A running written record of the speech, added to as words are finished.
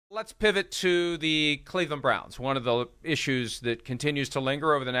Let's pivot to the Cleveland Browns. One of the issues that continues to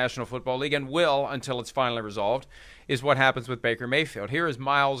linger over the National Football League and will until it's finally resolved is what happens with Baker Mayfield. Here is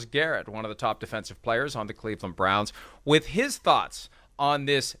Myles Garrett, one of the top defensive players on the Cleveland Browns, with his thoughts on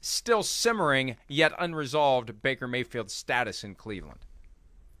this still simmering yet unresolved Baker Mayfield status in Cleveland.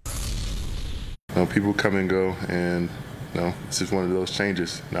 People come and go, and it's just one of those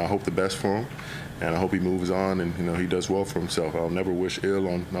changes. Now, I hope the best for him, and I hope he moves on and he does well for himself. I'll never wish ill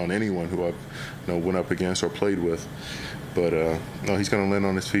on anyone who I've went up against or played with, but he's going to land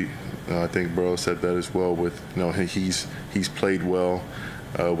on his feet. I think Burrow said that as well. With he's played well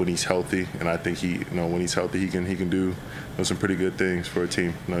when he's healthy, and I think when he's healthy he can do some pretty good things for a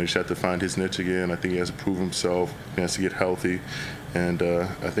team. He just has to find his niche again. I think he has to prove himself. He has to get healthy, and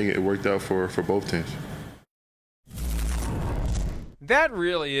I think it worked out for both teams. That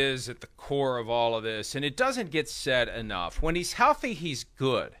really is at the core of all of this, and it doesn't get said enough. When he's healthy, he's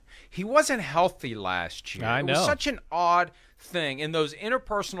good. He wasn't healthy last year. I know. It was such an odd thing, and those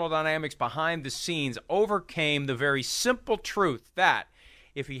interpersonal dynamics behind the scenes overcame the very simple truth that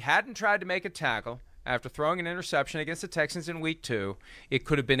if he hadn't tried to make a tackle after throwing an interception against the Texans in Week 2, it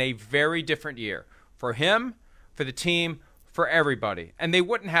could have been a very different year for him, for the team, for everybody. And they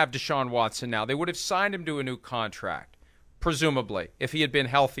wouldn't have Deshaun Watson now. They would have signed him to a new contract. Presumably, if he had been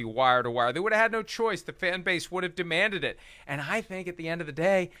healthy wire to wire. They would have had no choice. The fan base would have demanded it. And I think at the end of the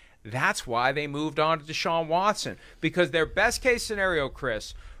day, that's why they moved on to Deshaun Watson. Because their best case scenario,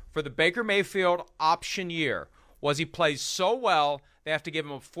 Chris, for the Baker Mayfield option year was he plays so well, they have to give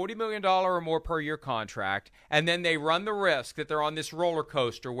him a $40 million or more per year contract, and then they run the risk that they're on this roller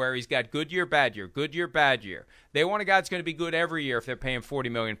coaster where he's got good year, bad year, good year, bad year. They want a guy that's going to be good every year if they're paying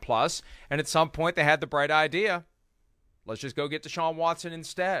 $40 million plus. And at some point, they had the bright idea, let's just go get Deshaun Watson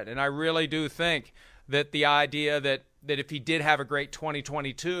instead. And I really do think that the idea that if he did have a great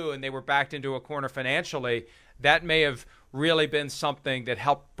 2022 and they were backed into a corner financially, that may have really been something that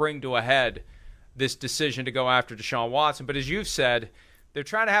helped bring to a head this decision to go after Deshaun Watson. But as you've said, they're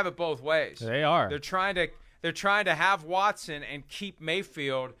trying to have it both ways. They are. They're trying to have Watson and keep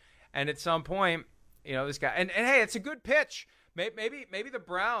Mayfield. And at some point, this guy. And hey, it's a good pitch. Maybe the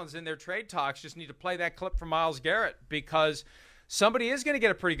Browns in their trade talks just need to play that clip from Myles Garrett, because somebody is going to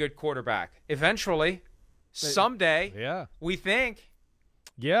get a pretty good quarterback eventually, someday. Yeah, we think.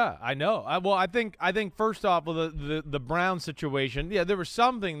 Yeah, I know. I think first off, the Browns situation, yeah, there was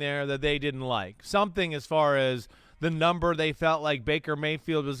something there that they didn't like. Something as far as the number they felt like Baker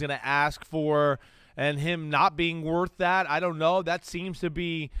Mayfield was going to ask for, and him not being worth that. I don't know. That seems to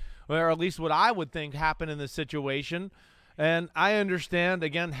be, or at least what I would think happened in this situation. And I understand,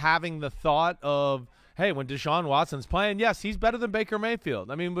 again, having the thought of, hey, when Deshaun Watson's playing, yes, he's better than Baker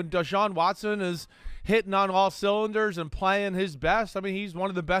Mayfield. I mean, when Deshaun Watson is hitting on all cylinders and playing his best, I mean, he's one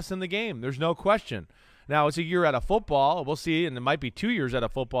of the best in the game. There's no question. Now, it's a year out of football. We'll see, and it might be 2 years out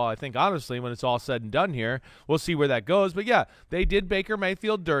of football, I think, honestly, when it's all said and done here. We'll see where that goes. But, yeah, they did Baker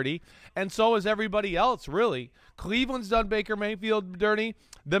Mayfield dirty, and so has everybody else, really. Cleveland's done Baker Mayfield dirty.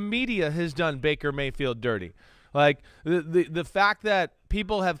 The media has done Baker Mayfield dirty. Like, the fact that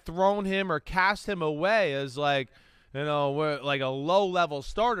people have thrown him or cast him away as, like a low-level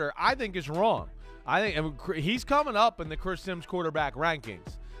starter, I think is wrong. I think he's coming up in the Chris Simms quarterback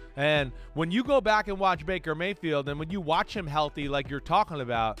rankings. And when you go back and watch Baker Mayfield, and when you watch him healthy like you're talking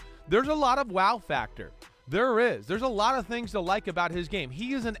about, there's a lot of wow factor. There is. There's a lot of things to like about his game.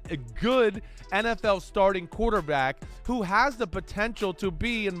 He is a good NFL starting quarterback who has the potential to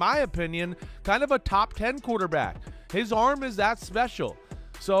be, in my opinion, kind of a top 10 quarterback. His arm is that special.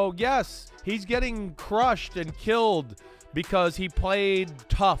 So, yes, he's getting crushed and killed because he played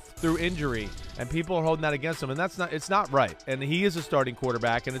tough through injury, and people are holding that against him, and it's not right. And he is a starting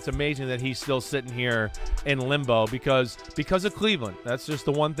quarterback, and it's amazing that he's still sitting here in limbo because of Cleveland. That's just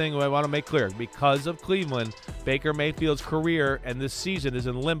the one thing I want to make clear. Because of Cleveland, Baker Mayfield's career and this season is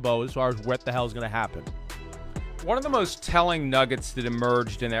in limbo as far as what the hell is going to happen. One of the most telling nuggets that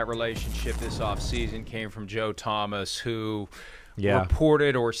emerged in that relationship this offseason came from Joe Thomas, who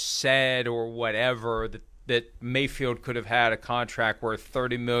reported or said or whatever that Mayfield could have had a contract worth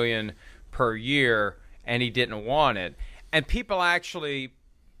 $30 million per year, and he didn't want it. And people actually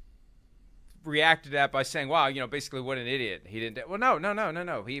reacted to that by saying, wow, basically what an idiot. He didn't. Well, no. No.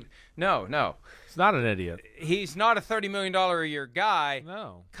 It's not an idiot. He's not a $30 million a year guy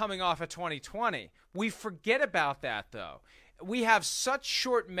coming off of 2020. We forget about that, though. We have such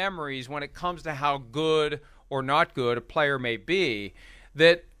short memories when it comes to how good or not good a player may be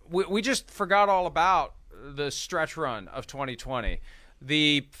that we just forgot all about the stretch run of 2020.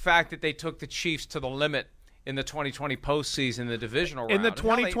 The fact that they took the Chiefs to the limit in the 2020 postseason, the divisional round. In the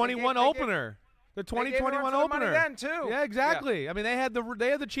 2021 opener. The They gave 2021 North the money opener. then, too. Yeah, exactly. Yeah. I mean, they had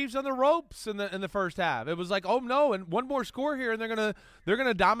the Chiefs on the ropes in the first half. It was like, oh no, and one more score here, and they're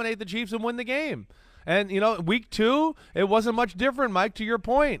gonna dominate the Chiefs and win the game. And week 2, it wasn't much different, Mike. To your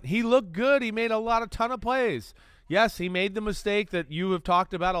point, he looked good. He made a ton of plays. Yes, he made the mistake that you have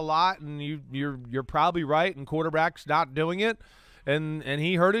talked about a lot, and you're probably right. And quarterbacks not doing it, and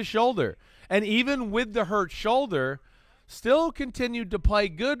he hurt his shoulder. And even with the hurt shoulder, still continued to play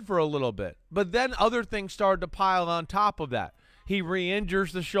good for a little bit. But then other things started to pile on top of that. He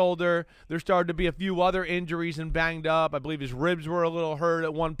re-injures the shoulder. There started to be a few other injuries and banged up. I believe his ribs were a little hurt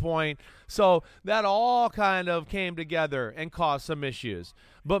at one point. So that all kind of came together and caused some issues.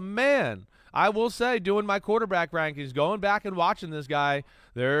 But, man, I will say, doing my quarterback rankings, going back and watching this guy,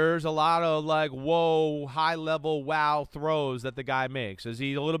 there's a lot of, whoa, high-level wow throws that the guy makes. Is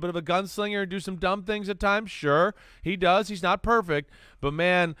he a little bit of a gunslinger and do some dumb things at times? Sure, he does. He's not perfect. But,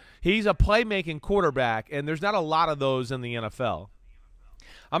 man, he's a playmaking quarterback, and there's not a lot of those in the NFL.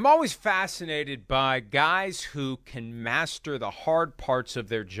 I'm always fascinated by guys who can master the hard parts of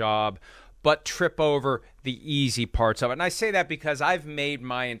their job but trip over the easy parts of it. And I say that because I've made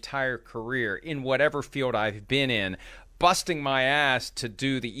my entire career in whatever field I've been in, busting my ass to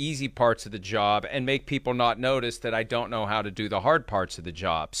do the easy parts of the job and make people not notice that I don't know how to do the hard parts of the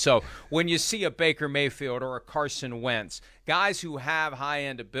job. So when you see a Baker Mayfield or a Carson Wentz, guys who have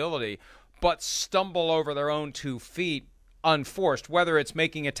high-end ability but stumble over their own 2 feet unforced, whether it's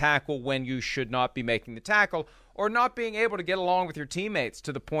making a tackle when you should not be making the tackle or not being able to get along with your teammates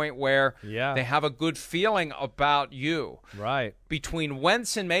to the point where they have a good feeling about you. Right. Between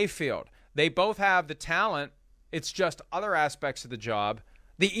Wentz and Mayfield, they both have the talent. It's just other aspects of the job,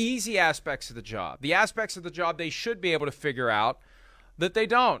 the easy aspects of the job, the aspects of the job they should be able to figure out that they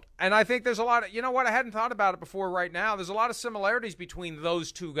don't. And I think there's a lot of, I hadn't thought about it before right now. There's a lot of similarities between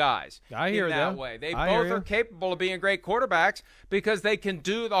those two guys. I hear in that them. way. They both are capable of being great quarterbacks because they can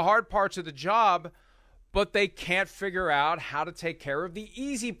do the hard parts of the job, but they can't figure out how to take care of the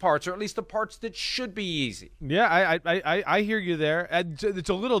easy parts, or at least the parts that should be easy. Yeah, I hear you there. It's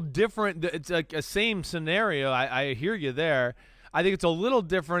a little different. It's like a same scenario. I hear you there. I think it's a little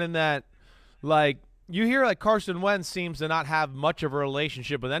different in that, you hear Carson Wentz seems to not have much of a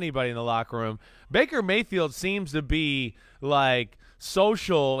relationship with anybody in the locker room. Baker Mayfield seems to be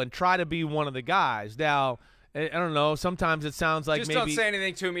social and try to be one of the guys. Now, I don't know. Sometimes it sounds like just maybe don't say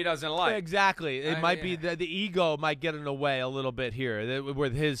anything to him he doesn't like. Exactly. It might be the ego might get in the way a little bit here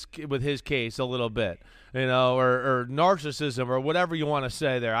with his case a little bit, or narcissism or whatever you want to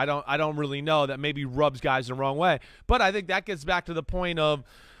say there. I don't really know. That maybe rubs guys the wrong way. But I think that gets back to the point of,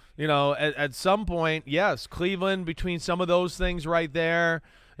 at some point, yes, Cleveland, between some of those things right there.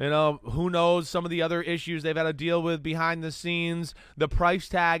 Who knows some of the other issues they've had to deal with behind the scenes. The price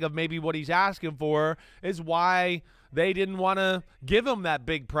tag of maybe what he's asking for is why they didn't want to give him that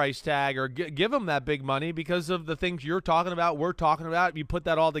big price tag or give him that big money, because of the things you're talking about, we're talking about. If you put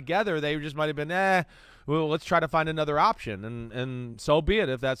that all together, they just might have been, well, let's try to find another option. And so be it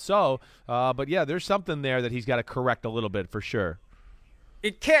if that's so. But, yeah, there's something there that he's got to correct a little bit for sure.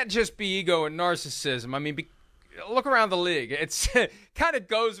 It can't just be ego and narcissism. I mean, look around the league. It's kind of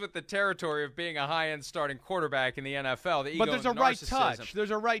goes with the territory of being a high-end starting quarterback in the NFL. The ego but there's and a right narcissism. touch. There's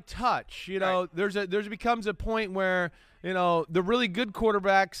a right touch. Right. There's becomes a point where the really good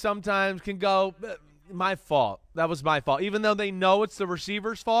quarterback sometimes can go, my fault. That was my fault, even though they know it's the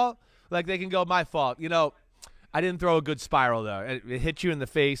receiver's fault. They can go, my fault. I didn't throw a good spiral, though. It hit you in the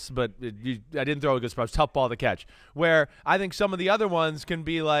face, but I didn't throw a good spiral. It's a tough ball to catch. Where I think some of the other ones can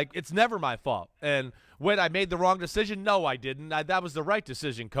be it's never my fault. And when I made the wrong decision, no, I didn't. That was the right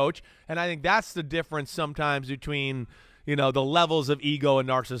decision, coach. And I think that's the difference sometimes between, the levels of ego and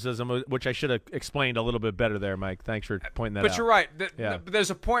narcissism, which I should have explained a little bit better there, Mike. Thanks for pointing that out. But you're right. Yeah.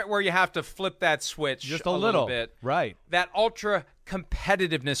 There's a point where you have to flip that switch just a little bit. Right. That ultra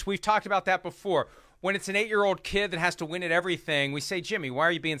competitiveness. We've talked about that before. When it's an 8-year-old kid that has to win at everything, we say, Jimmy, why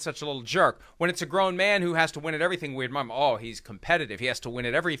are you being such a little jerk? When it's a grown man who has to win at everything, we'd mom, he's competitive. He has to win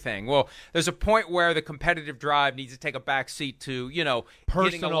at everything. Well, there's a point where the competitive drive needs to take a back seat to,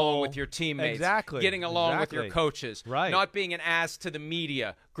 getting along with your teammates. Exactly. Getting along with your coaches. Right. Not being an ass to the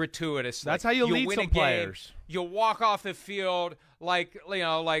media gratuitously. That's how you lead win some a game, players. You walk off the field like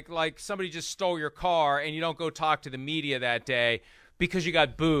somebody just stole your car, and you don't go talk to the media that day because you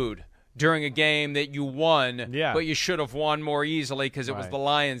got booed during a game that you won, but you should have won more easily because it was the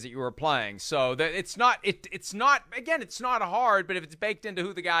Lions that you were playing. So it's not hard, but if it's baked into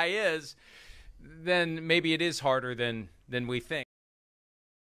who the guy is, then maybe it is harder than we think.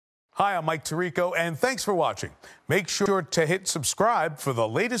 Hi, I'm Mike Tirico, and thanks for watching. Make sure to hit subscribe for the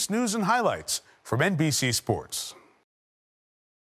latest news and highlights from NBC Sports.